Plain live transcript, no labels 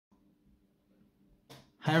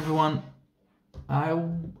Hi everyone, I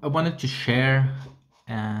wanted to share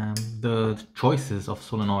the choices of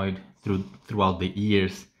solenoid throughout the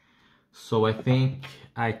years. So I think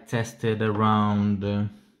I tested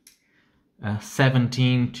around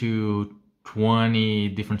 17 to 20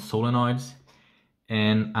 different solenoids,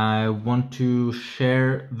 and I want to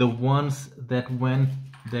share the ones that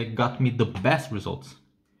got me the best results.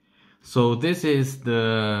 So this is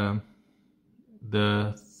the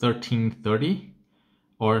 1330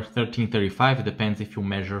 or 1335. It depends if you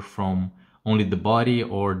measure from only the body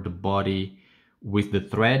or the body with the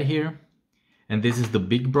thread here. And this is the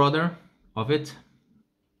big brother of it.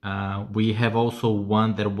 We have also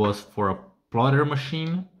one that was for a plotter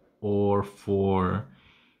machine or for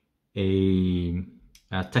a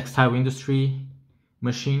textile industry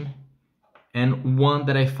machine, and one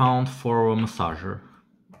that I found for a massager.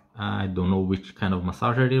 I don't know which kind of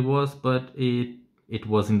massager it was, but it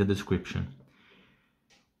was in the description.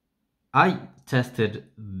 I tested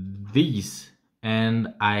these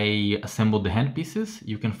and I assembled the handpieces.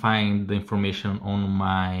 You can find the information on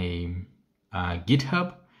my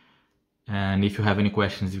GitHub. And if you have any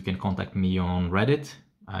questions, you can contact me on Reddit.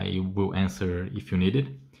 I will answer if you need it.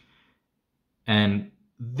 And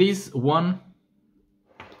this one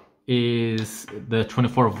is the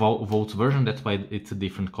 24 volts version. That's why it's a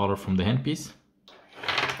different color from the handpiece.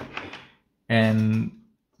 And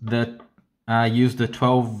I use the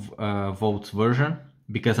 12 volts version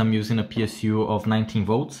because I'm using a PSU of 19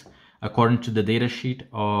 volts. According to the datasheet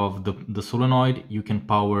of the solenoid, you can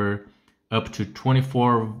power up to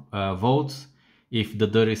 24 volts if the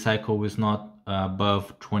duty cycle is not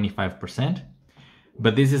above 25%.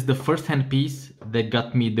 But this is the first handpiece that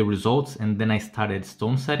got me the results, and then I started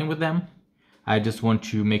stone setting with them. I just want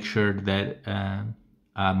to make sure that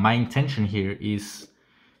my intention here is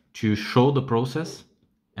to show the process,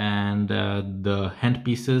 and the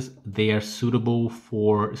handpieces, they are suitable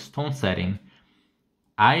for stone setting.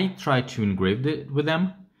 I try to engrave it with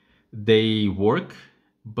them. They work,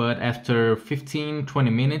 but after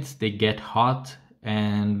 15-20 minutes they get hot,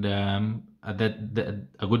 and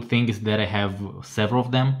a good thing is that I have several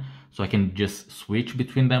of them, so I can just switch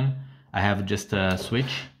between them. I have just a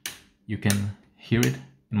switch. You can hear it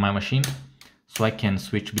in my machine, so I can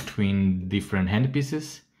switch between different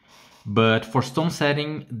handpieces. But for stone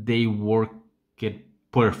setting, they work it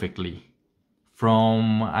perfectly.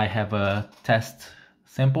 I have a test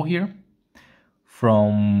sample here,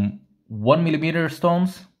 from 1mm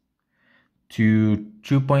stones to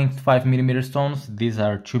 2.5mm stones. These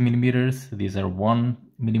are 2mm, these are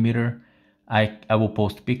 1mm. I will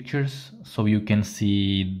post pictures so you can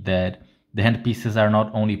see that the handpieces are not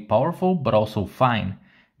only powerful but also fine,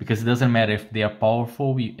 because it doesn't matter if they are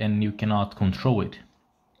powerful and you cannot control it.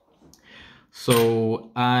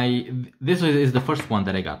 So this is the first one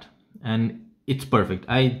that I got, and it's perfect.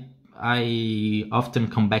 I often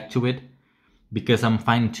come back to it because I'm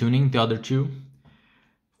fine-tuning the other two.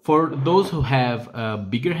 For those who have a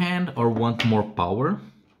bigger hand or want more power,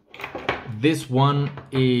 this one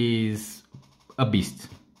is a beast.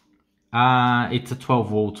 It's a 12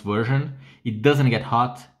 volts version. It doesn't get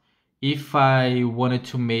hot. If I wanted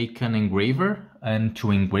to make an engraver and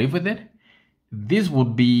to engrave with it, this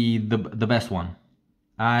would be the best one.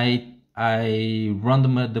 I run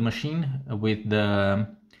the machine with the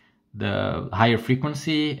higher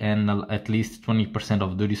frequency and at least 20%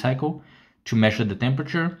 of duty cycle to measure the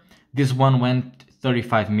temperature. This one went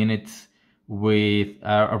 35 minutes with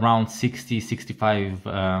around 65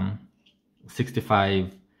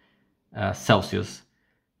 Celsius.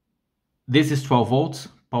 This is 12 volts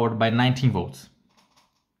powered by 19 volts.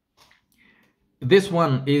 This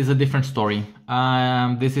one is a different story.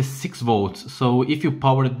 This is 6 volts. So if you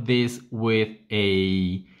power this with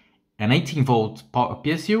an 18 volt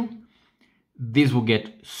PSU, this will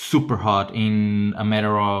get super hot in a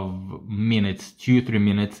matter of minutes, 2-3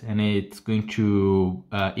 minutes, and it's going to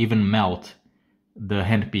even melt the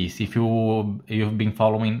handpiece. If you've been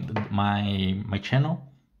following my channel,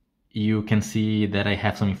 you can see that I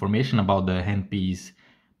have some information about the handpiece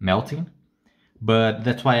melting. But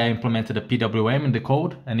that's why I implemented a PWM in the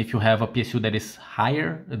code. And if you have a PSU that is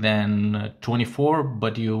higher than 24,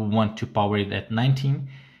 but you want to power it at 19,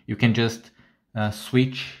 you can just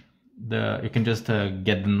you can just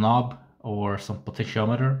get the knob or some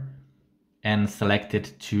potentiometer and select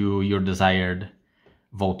it to your desired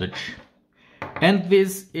voltage. And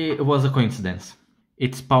this was a coincidence.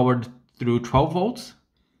 It's powered through 12 volts.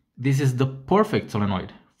 This is the perfect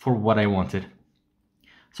solenoid for what I wanted.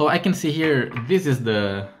 So I can see here, this is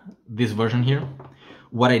this version here.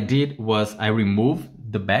 What I did was I removed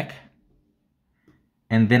the back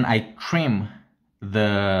and then I trim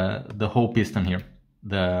the whole piston here,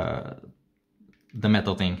 the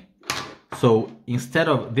metal thing. So instead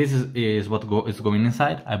of this is what is going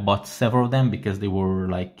inside. I bought several of them because they were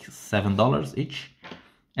like $7 each.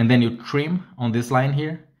 And then you trim on this line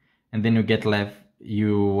here, and then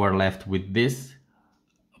you are left with this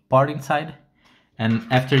part inside. And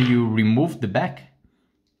after you remove the back,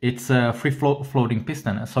 it's a free floating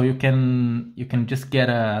piston. So you can just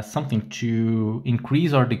get something to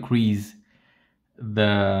increase or decrease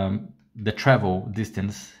the travel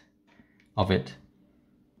distance of it.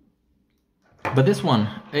 But this one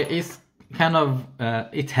is kind of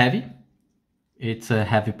it's heavy. It's a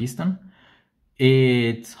heavy piston.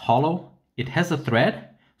 It's hollow. It has a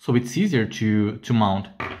thread, so it's easier to mount.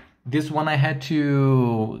 This one I had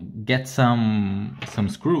to get some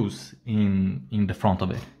screws in the front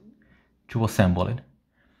of it to assemble it.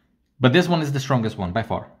 But this one is the strongest one by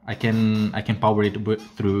far. I can power it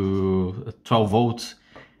through 12 volts,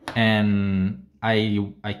 and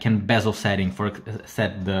I can bezel set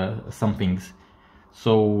some things.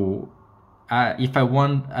 So if I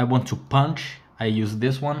want to punch, I use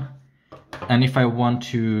this one, and if I want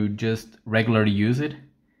to just regularly use it,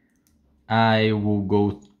 I will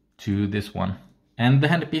go to this one. And the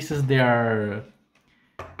handpieces, they're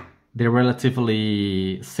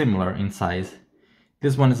relatively similar in size.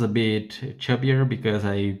 This one is a bit chubbier because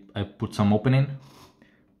I put some opening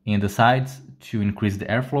in the sides to increase the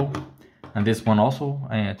airflow, and this one also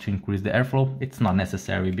to increase the airflow. It's not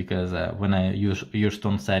necessary because when I use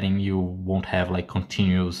earstone setting, you won't have like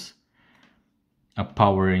continuous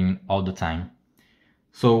powering all the time.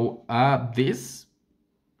 So this,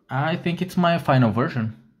 I think it's my final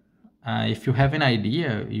version. If you have an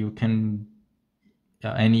idea, you can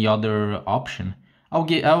any other option. I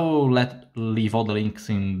will leave all the links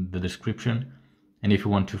in the description, and if you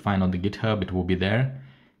want to find on the GitHub, it will be there.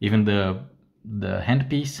 Even the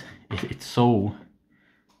handpiece, it's so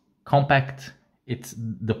compact. It's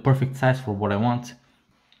the perfect size for what I want.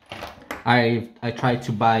 I tried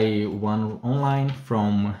to buy one online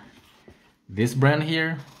from this brand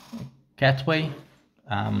here, Catway.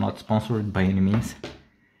 I'm not sponsored by any means.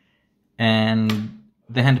 And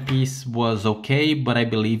the handpiece was okay, but I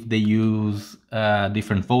believe they use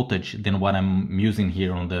different voltage than what I'm using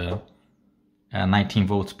here on the 19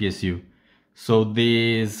 volts PSU. So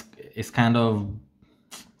this is kind of,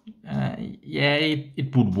 yeah,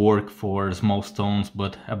 it would work for small stones,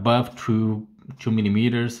 but above 2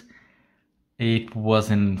 millimeters, it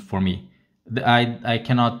wasn't for me. I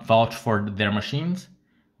cannot vouch for their machines,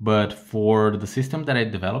 but for the system that I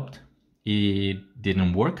developed, it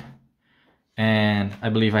didn't work. And I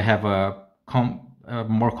believe I have a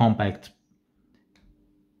more compact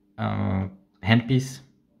handpiece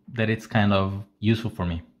that it's kind of useful for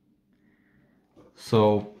me.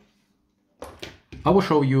 So I will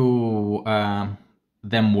show you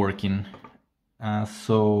them working.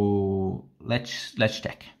 So let's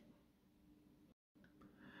check.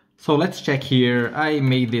 So let's check here. I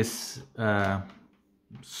made this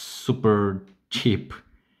super cheap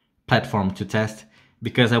platform to test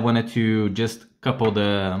because I wanted to just couple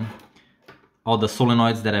all the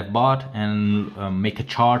solenoids that I've bought and make a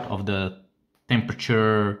chart of the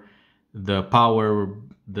temperature, the power,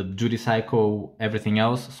 the duty cycle, everything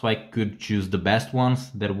else, so I could choose the best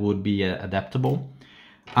ones that would be adaptable.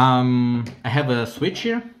 I have a switch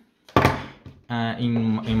here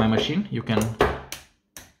in my machine. You can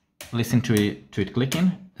listen to it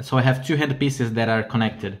clicking. So I have two handpieces that are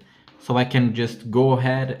connected, so I can just go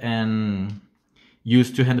ahead and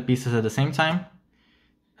use two handpieces at the same time.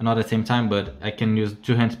 Not at the same time, but I can use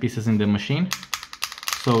two handpieces in the machine.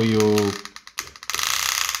 So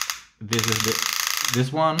this is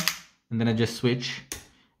this one, and then I just switch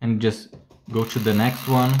and just go to the next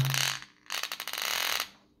one.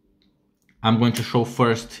 I'm going to show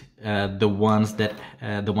first the one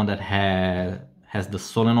that has the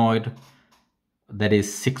solenoid that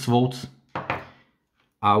is 6 volts.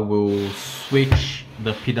 I will switch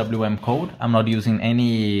the PWM code. I'm not using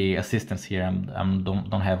any assistance here. I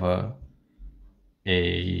don't have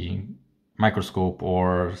a microscope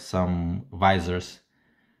or some visors.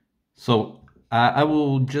 So I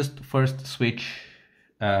will just first switch,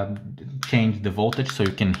 change the voltage so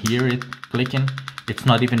you can hear it clicking. It's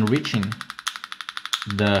not even reaching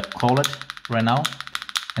the collet right now.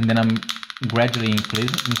 And then I'm gradually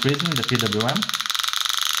increasing the PWM.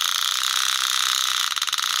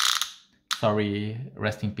 Sorry,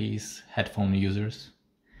 rest in peace, headphone users.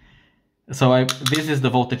 So this is the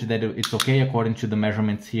voltage that it's okay. According to the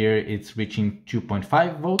measurements here, it's reaching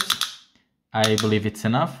 2.5 volts. I believe it's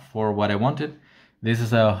enough for what I wanted. This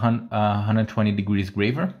is a 120 degrees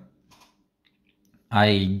graver.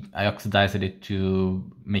 I oxidized it to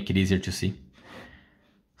make it easier to see.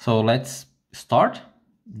 So let's start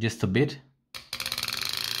just a bit.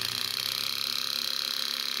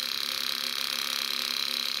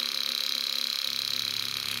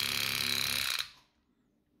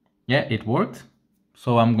 Yeah, it worked.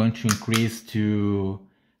 So I'm going to increase to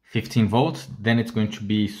 15 volts. Then it's going to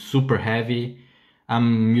be super heavy.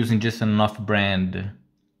 I'm using just an off-brand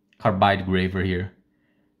carbide graver here.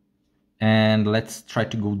 And let's try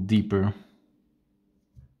to go deeper.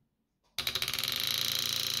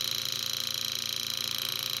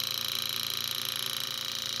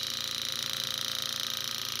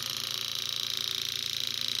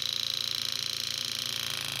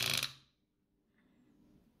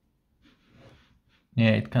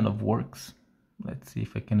 Yeah, it kind of works. Let's see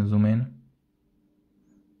if I can zoom in.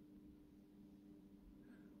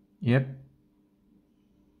 Yep.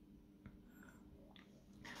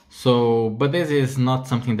 So, but this is not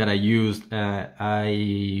something that I used.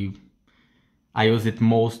 I use it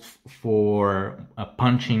most for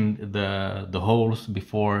punching the holes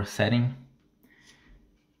before setting.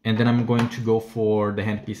 And then I'm going to go for the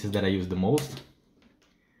handpieces that I use the most.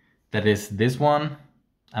 That is this one.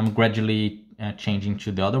 I'm gradually changing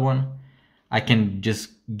to the other one. I can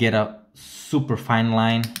just get a super fine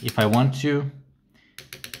line if I want to.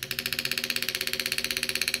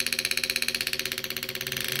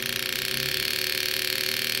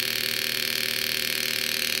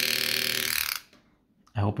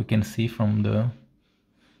 I hope you can see from the...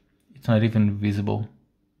 It's not even visible.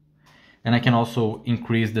 And I can also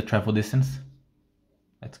increase the travel distance.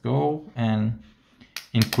 Let's go and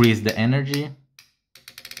increase the energy.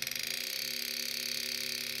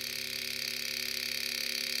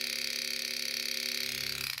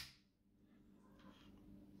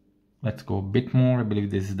 Let's go a bit more. I believe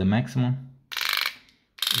this is the maximum.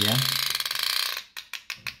 Yeah.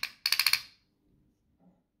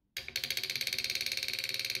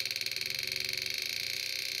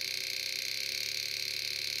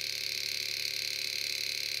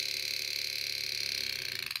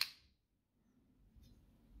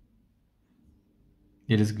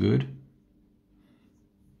 It is good.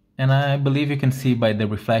 And I believe you can see by the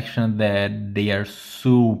reflection that they are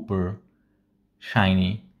super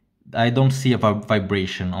shiny. I don't see a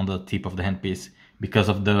vibration on the tip of the handpiece because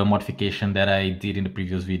of the modification that I did in the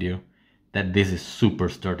previous video, that this is super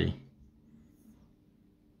sturdy.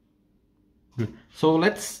 Good. So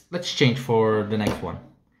let's change for the next one,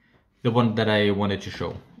 the one that I wanted to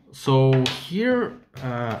show. So here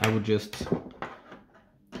I would just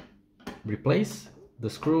replace the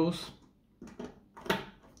screws.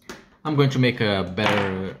 I'm going to make a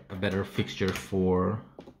better fixture for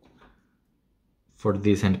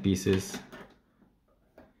these handpieces.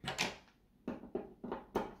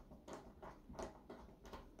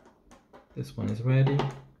 This one is ready.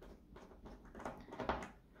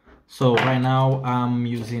 So right now I'm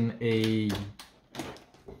using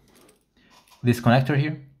this connector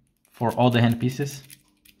here for all the handpieces.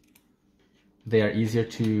 They are easier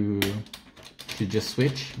to just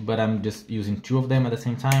switch, but I'm just using two of them at the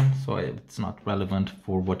same time, so it's not relevant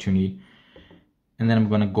for what you need. And then I'm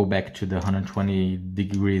gonna go back to the 120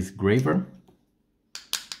 degrees graver.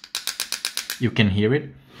 You can hear it.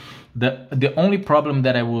 The only problem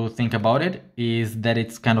that I will think about it is that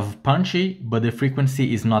it's kind of punchy, but the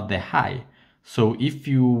frequency is not that high. So if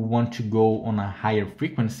you want to go on a higher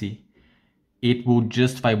frequency, it will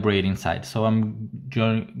just vibrate inside. So I'm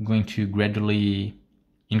going to gradually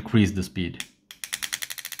increase the speed.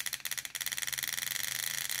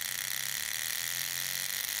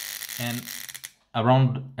 And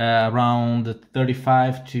around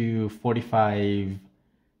 35 to 45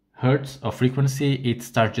 hertz of frequency, it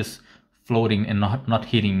starts just floating and not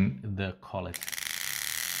hitting the collet.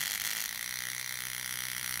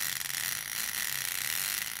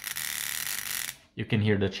 You can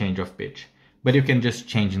hear the change of pitch, but you can just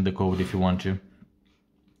change in the code if you want to.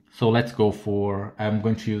 So let's go for, I'm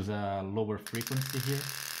going to use a lower frequency here.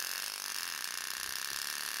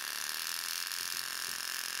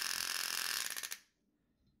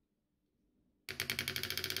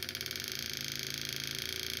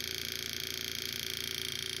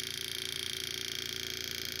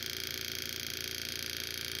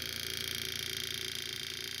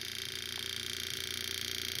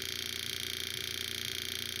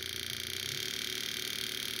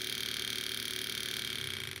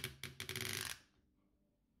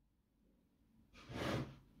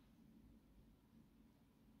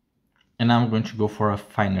 And now I'm going to go for a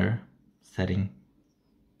finer setting.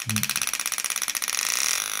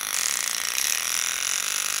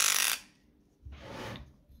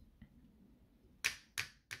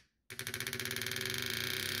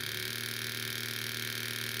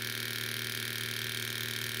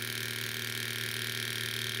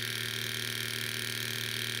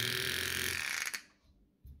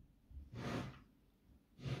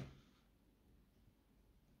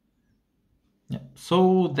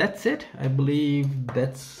 So that's it. I believe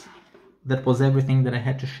that was everything that I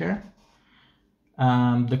had to share.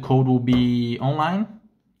 The code will be online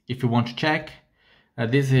if you want to check.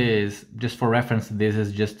 This is just for reference. This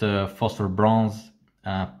is just a phosphor bronze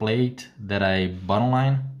plate that I bought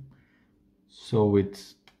online, so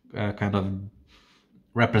it's kind of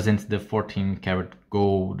represents the 14 karat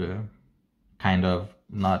gold, kind of,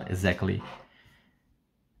 not exactly.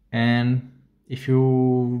 And if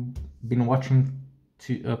you've been watching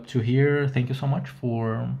up to here, thank you so much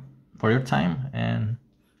for your time. And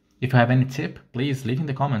if you have any tip, please leave in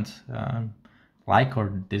the comments. Like or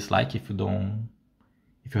dislike if you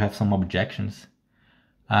have some objections.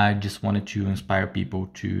 I just wanted to inspire people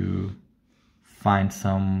to find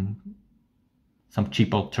some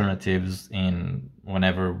cheap alternatives in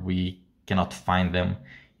whenever we cannot find them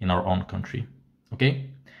in our own country. Okay?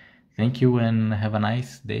 Thank you and have a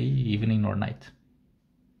nice day, evening or night.